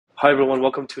Hi everyone,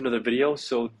 welcome to another video.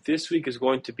 So this week is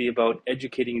going to be about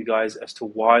educating you guys as to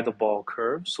why the ball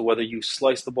curves. So whether you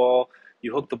slice the ball,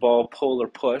 you hook the ball, pull or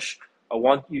push, I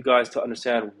want you guys to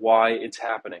understand why it's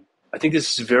happening. I think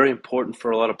this is very important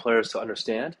for a lot of players to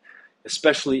understand,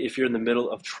 especially if you're in the middle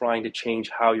of trying to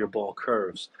change how your ball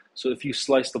curves. So if you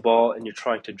slice the ball and you're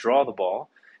trying to draw the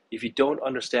ball, if you don't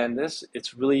understand this,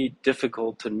 it's really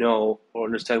difficult to know or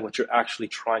understand what you're actually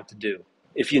trying to do.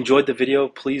 If you enjoyed the video,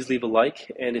 please leave a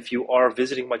like, and if you are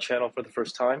visiting my channel for the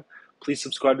first time, please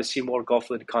subscribe to see more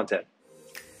golf-related content.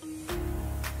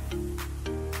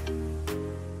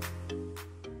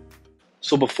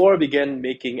 So before I begin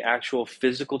making actual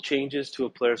physical changes to a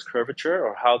player's curvature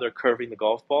or how they're curving the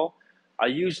golf ball, I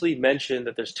usually mention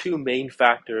that there's two main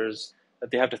factors that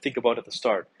they have to think about at the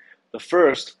start. The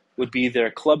first would be their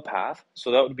club path.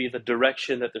 So that would be the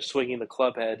direction that they're swinging the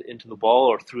club head into the ball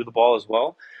or through the ball as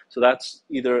well. So that's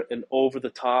either an over the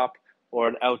top or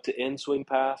an out to in swing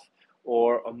path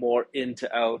or a more in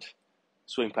to out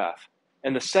swing path.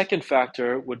 And the second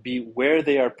factor would be where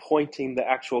they are pointing the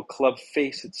actual club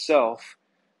face itself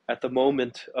at the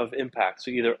moment of impact.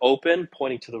 So either open,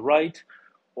 pointing to the right,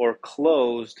 or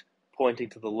closed, pointing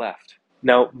to the left.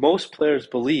 Now, most players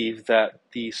believe that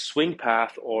the swing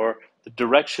path or the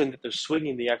direction that they're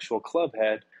swinging the actual club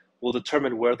head will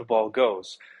determine where the ball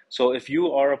goes. So if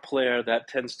you are a player that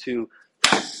tends to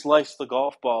slice the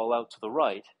golf ball out to the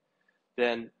right,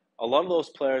 then a lot of those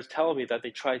players tell me that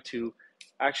they try to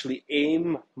actually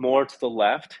aim more to the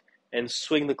left and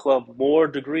swing the club more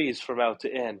degrees from out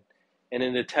to in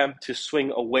an attempt to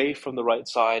swing away from the right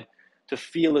side to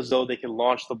feel as though they can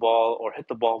launch the ball or hit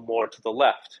the ball more to the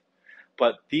left.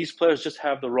 But these players just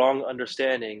have the wrong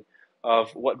understanding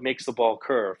of what makes the ball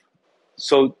curve.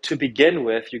 So to begin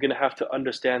with, you're going to have to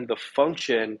understand the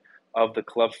function of the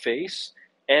club face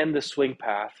and the swing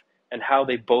path and how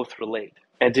they both relate.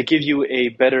 And to give you a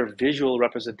better visual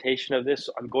representation of this,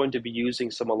 I'm going to be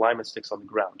using some alignment sticks on the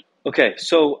ground. Okay,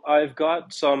 so I've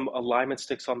got some alignment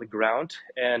sticks on the ground,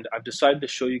 and I've decided to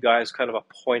show you guys kind of a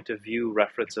point of view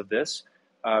reference of this,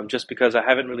 just because I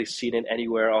haven't really seen it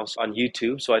anywhere else on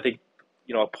YouTube. So I think,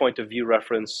 a point of view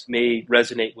reference may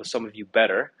resonate with some of you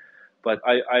better. But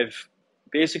I've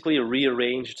basically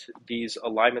rearranged these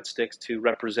alignment sticks to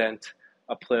represent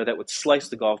a player that would slice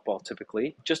the golf ball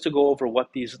typically. Just to go over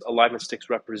what these alignment sticks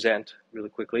represent really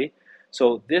quickly.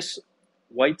 So this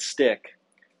white stick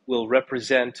will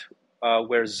represent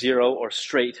where zero or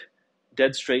straight,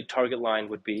 dead straight target line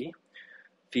would be.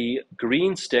 The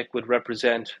green stick would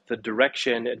represent the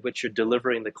direction at which you're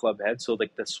delivering the club head, so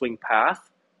like the swing path,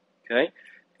 okay?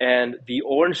 And the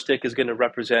orange stick is going to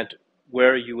represent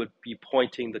where you would be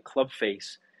pointing the club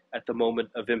face at the moment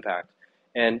of impact.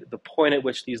 And the point at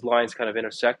which these lines kind of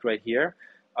intersect right here,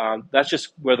 that's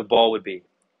just where the ball would be,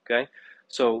 okay?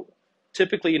 So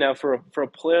typically now for a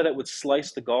player that would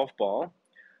slice the golf ball,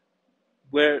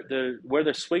 where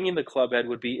they're swinging the club head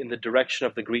would be in the direction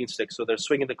of the green stick. So they're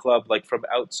swinging the club like from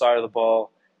outside of the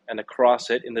ball and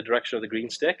across it in the direction of the green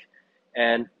stick.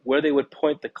 And where they would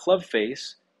point the club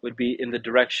face would be in the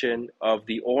direction of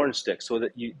the orange stick, so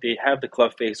that they have the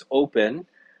club face open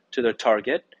to their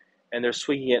target, and they're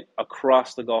swinging it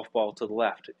across the golf ball to the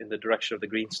left in the direction of the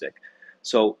green stick.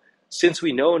 So since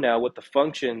we know now what the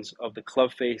functions of the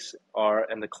club face are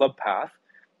and the club path,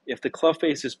 if the club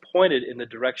face is pointed in the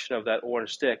direction of that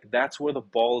orange stick, that's where the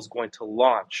ball is going to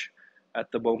launch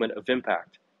at the moment of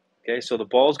impact. Okay, so the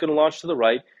ball is going to launch to the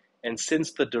right, and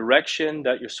since the direction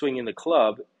that you're swinging the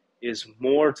club is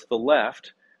more to the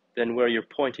left than where you're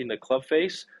pointing the club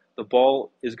face, the ball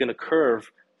is going to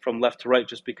curve from left to right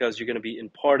just because you're going to be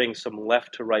imparting some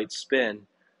left to right spin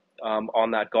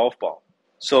on that golf ball.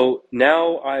 So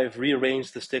now I've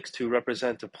rearranged the sticks to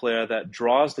represent a player that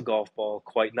draws the golf ball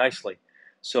quite nicely.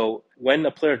 So when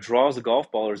a player draws the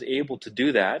golf ball or is able to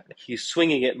do that, he's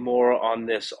swinging it more on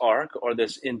this arc or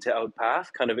this in to out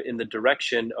path, kind of in the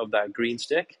direction of that green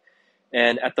stick.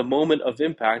 And at the moment of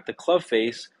impact, the club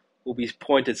face will be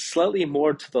pointed slightly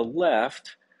more to the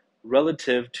left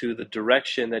relative to the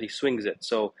direction that he swings it.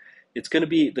 So it's going to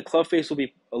be, the club face will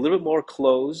be a little bit more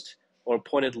closed or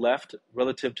pointed left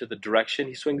relative to the direction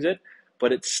he swings it,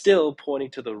 but it's still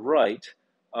pointing to the right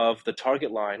of the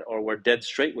target line or where dead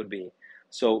straight would be.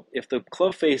 So if the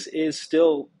club face is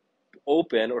still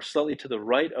open or slightly to the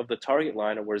right of the target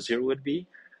line or where zero would be,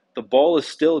 the ball is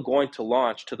still going to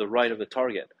launch to the right of the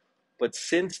target. But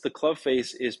since the club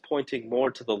face is pointing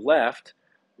more to the left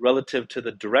relative to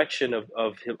the direction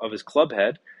of his club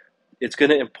head, it's going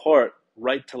to impart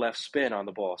right to left spin on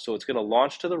the ball. So it's going to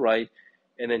launch to the right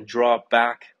and then draw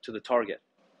back to the target.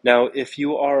 Now, if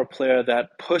you are a player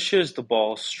that pushes the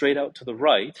ball straight out to the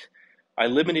right, I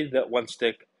eliminated that one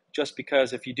stick just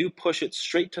because if you do push it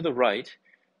straight to the right,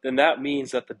 then that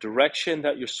means that the direction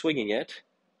that you're swinging it,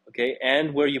 okay,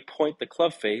 and where you point the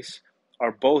club face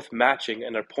are both matching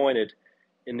and are pointed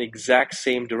in the exact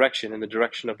same direction, in the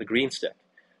direction of the green stick.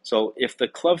 So if the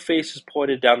club face is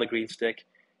pointed down the green stick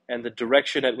and the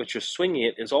direction at which you're swinging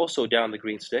it is also down the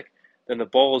green stick, then the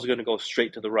ball is going to go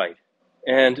straight to the right.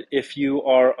 And if you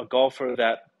are a golfer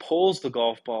that pulls the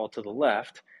golf ball to the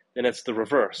left, then it's the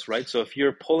reverse, right? So if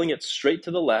you're pulling it straight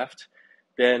to the left,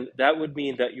 then that would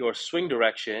mean that your swing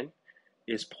direction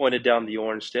is pointed down the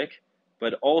orange stick,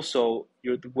 but also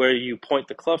where you point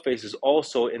the club face is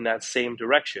also in that same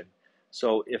direction.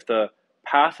 So if the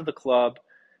path of the club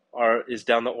is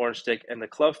down the orange stick and the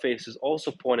club face is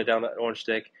also pointed down that orange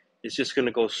stick, it's just going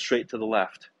to go straight to the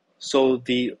left. So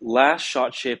the last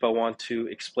shot shape I want to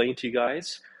explain to you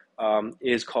guys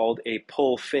is called a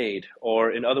pull fade,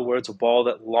 or in other words, a ball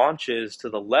that launches to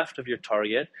the left of your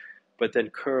target, but then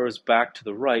curves back to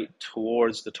the right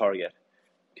towards the target.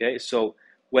 Okay, so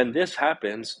when this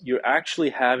happens, you're actually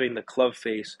having the club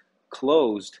face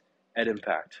closed at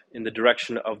impact in the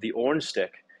direction of the orange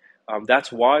stick.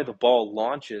 That's why the ball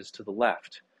launches to the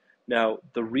left. Now,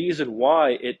 the reason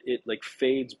why it like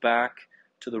fades back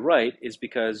to the right is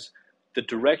because the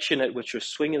direction at which you're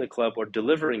swinging the club or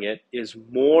delivering it is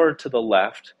more to the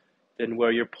left than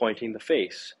where you're pointing the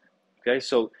face. Okay,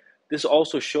 so this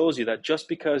also shows you that just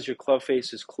because your club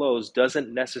face is closed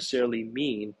doesn't necessarily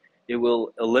mean it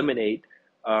will eliminate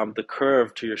the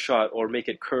curve to your shot or make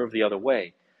it curve the other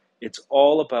way. It's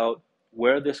all about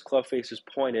where this club face is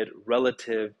pointed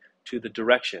relative to the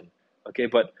direction. Okay,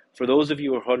 but for those of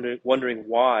you who are wondering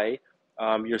why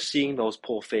you're seeing those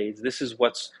pull fades, this is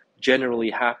what's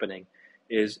generally happening,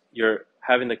 is you're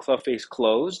having the club face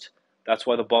closed, that's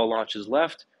why the ball launches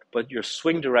left, but your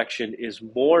swing direction is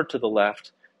more to the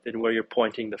left than where you're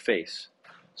pointing the face.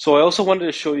 So I also wanted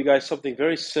to show you guys something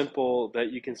very simple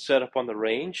that you can set up on the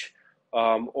range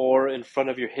or in front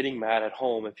of your hitting mat at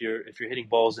home if you're hitting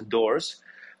balls indoors.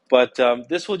 But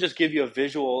this will just give you a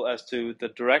visual as to the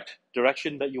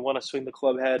direction that you want to swing the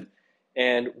club head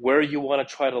and where you want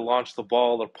to try to launch the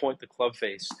ball or point the club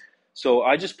face. So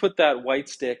I just put that white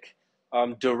stick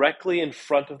directly in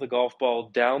front of the golf ball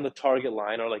down the target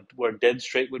line, or like where dead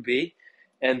straight would be.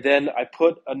 And then I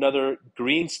put another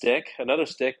stick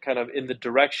kind of in the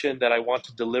direction that I want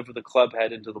to deliver the club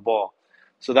head into the ball.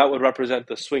 So that would represent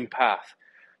the swing path.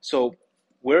 So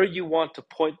where you want to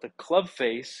point the club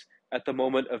face at the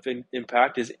moment of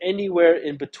impact is anywhere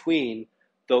in between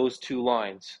those two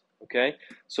lines, okay?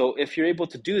 So if you're able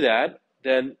to do that,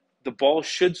 then the ball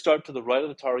should start to the right of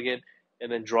the target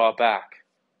and then draw back.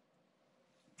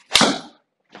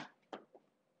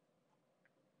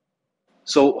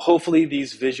 So hopefully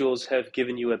these visuals have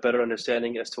given you a better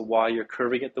understanding as to why you're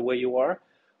curving it the way you are.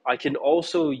 I can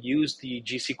also use the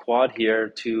GC Quad here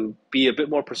to be a bit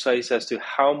more precise as to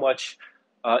how much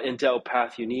in-out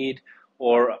path you need,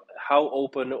 or how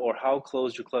open or how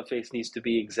closed your club face needs to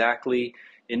be exactly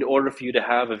in order for you to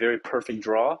have a very perfect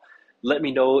draw. Let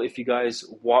me know if you guys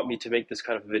want me to make this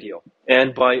kind of video.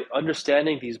 And by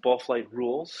understanding these ball flight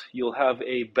rules, you'll have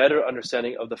a better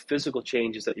understanding of the physical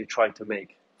changes that you're trying to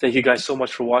make. Thank you guys so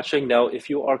much for watching. Now, if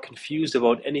you are confused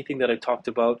about anything that I talked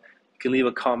about, you can leave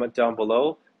a comment down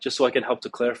below just so I can help to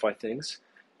clarify things.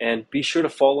 And be sure to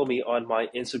follow me on my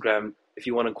Instagram if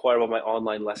you want to inquire about my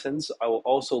online lessons. I will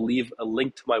also leave a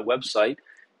link to my website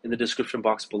in the description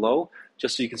box below,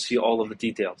 just so you can see all of the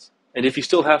details. And if you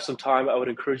still have some time, I would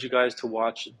encourage you guys to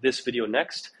watch this video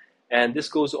next. And this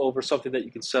goes over something that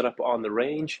you can set up on the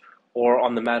range or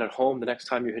on the mat at home the next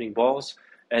time you're hitting balls.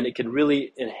 And it can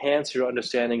really enhance your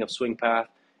understanding of swing path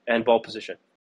and ball position.